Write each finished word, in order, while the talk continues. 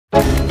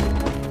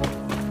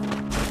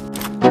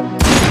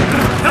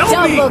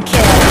Double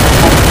kill.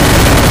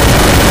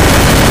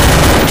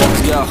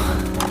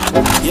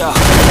 Yo,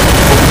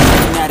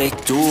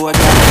 fanatic, do I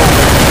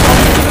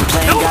got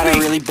playing, got a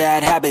really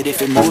bad habit.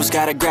 If it moves,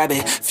 gotta grab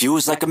it.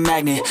 Fuse like a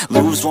magnet,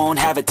 lose, won't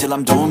have it till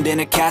I'm doomed in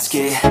a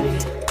casket.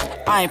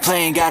 I ain't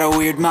playing, got a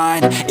weird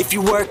mind. If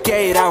you work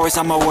 8 hours,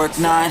 I'ma work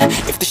 9.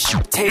 If the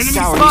shoot tastes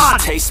sour, you should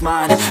taste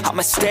mine.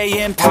 I'ma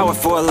stay in power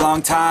for a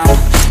long time.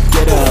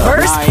 Get up,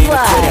 First I ain't a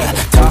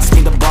quitter. Toss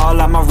me the ball,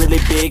 I'm a really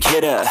big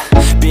hitter.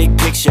 Big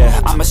picture,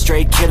 I'm a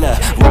straight killer.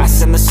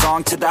 Rising the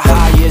song to the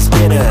highest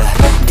bidder.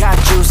 Got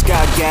juice,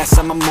 got gas,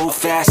 I'ma move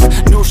fast.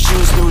 New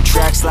shoes, new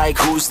tracks, like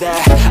who's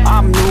that?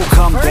 I'm new,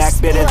 come back,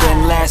 better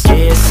than last.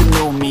 Yeah, it's a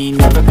new me,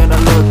 never gonna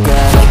look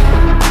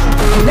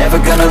back. Never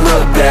gonna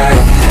look back.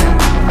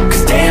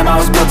 Cause damn, I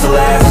was built to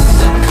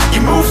last.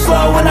 You move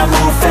slow and I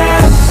move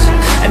fast,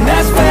 and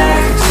that's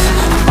facts.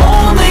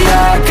 Only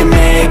I can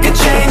make a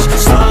change.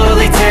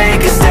 Slowly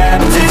take a step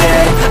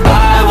today.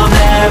 I will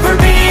never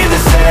be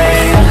the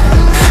same.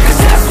 Cause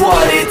that's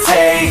what it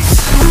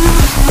takes.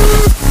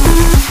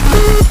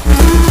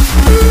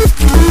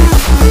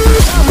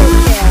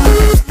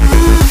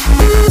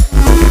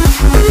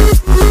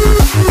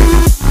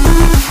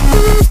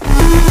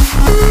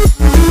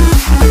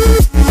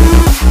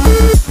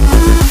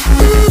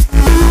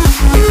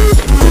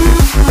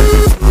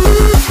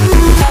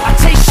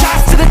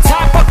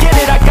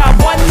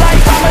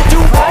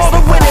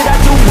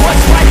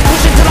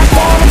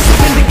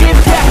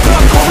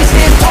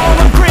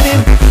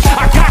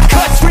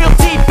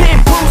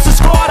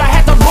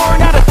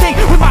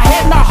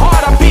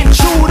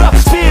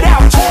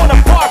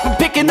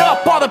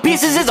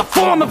 Pieces is a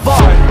form of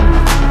art.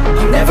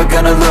 I'm never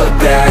gonna look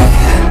back.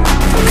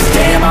 Cause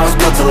damn, I was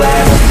built to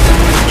last.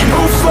 You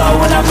move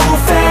slow and I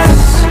move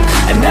fast,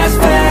 and that's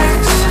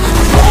facts.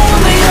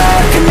 Only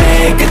I can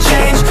make a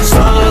change.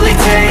 Slowly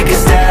take a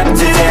step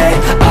today.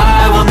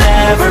 I will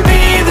never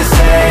be the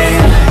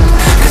same.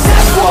 Cause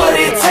that's what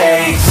it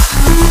takes.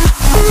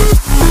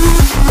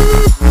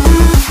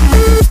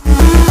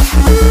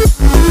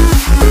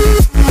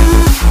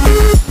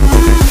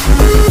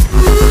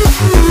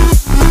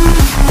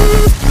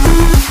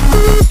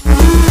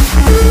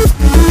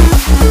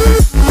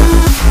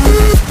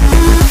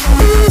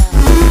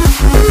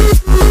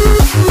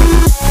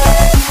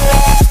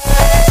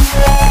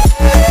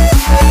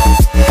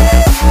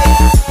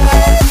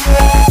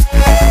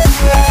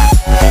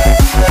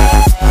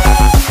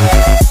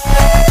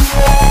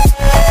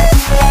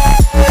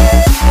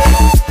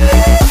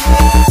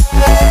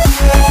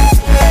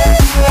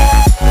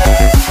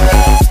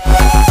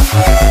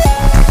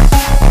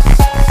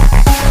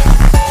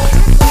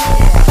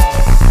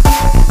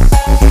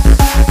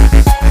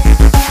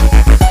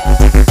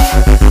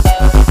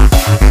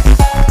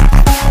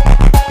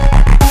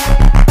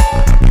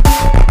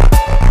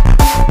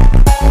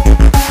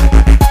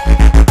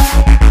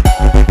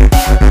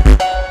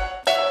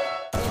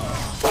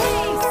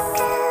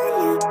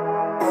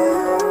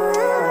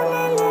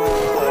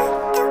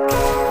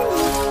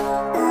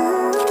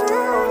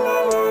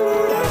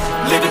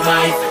 Living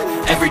life,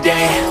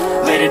 everyday,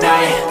 late at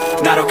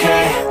night, not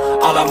okay.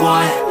 All I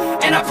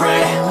want, and I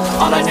pray,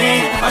 all I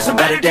need are some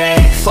better days.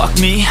 Fuck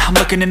me, I'm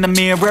looking in the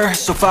mirror,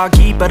 so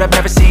foggy, but I've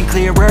never seen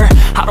clearer.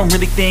 I don't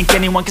really think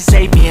anyone can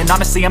save me, and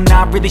honestly I'm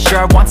not really sure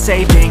I want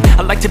saving.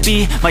 I like to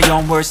be my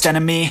own worst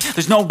enemy.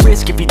 There's no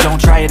risk if you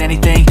don't try at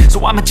anything,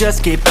 so I'ma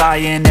just keep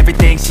buying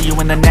everything. See you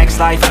in the next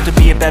life, have to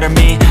be a better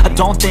me. I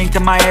don't think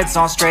that my head's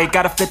on straight.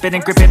 Gotta flip it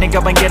and grip it and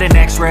go and get an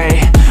x-ray.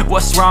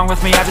 What's wrong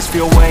with me? I just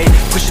feel weight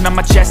pushing on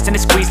my chest and it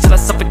squeezes till I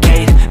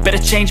suffocate. Better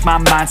change my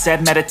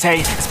mindset,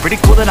 meditate. It's pretty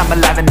cool that I'm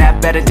alive and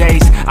have better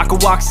days. I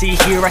could walk, see,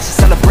 hear, I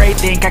should celebrate.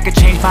 Think I could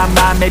change my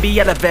mind, maybe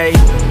elevate.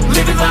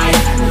 Living life,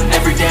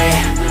 everyday,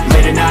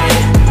 late at night,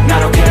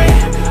 not okay.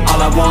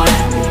 All I want,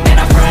 and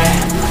I pray,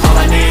 all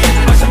I need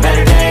are some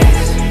better days.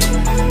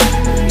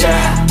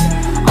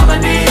 Yeah, all I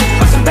need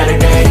are some better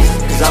days.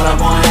 Cause all I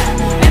want,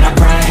 and I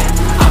pray,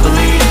 I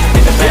believe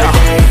in the better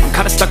days. I'm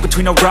kinda stuck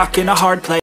between a rock and a hard place.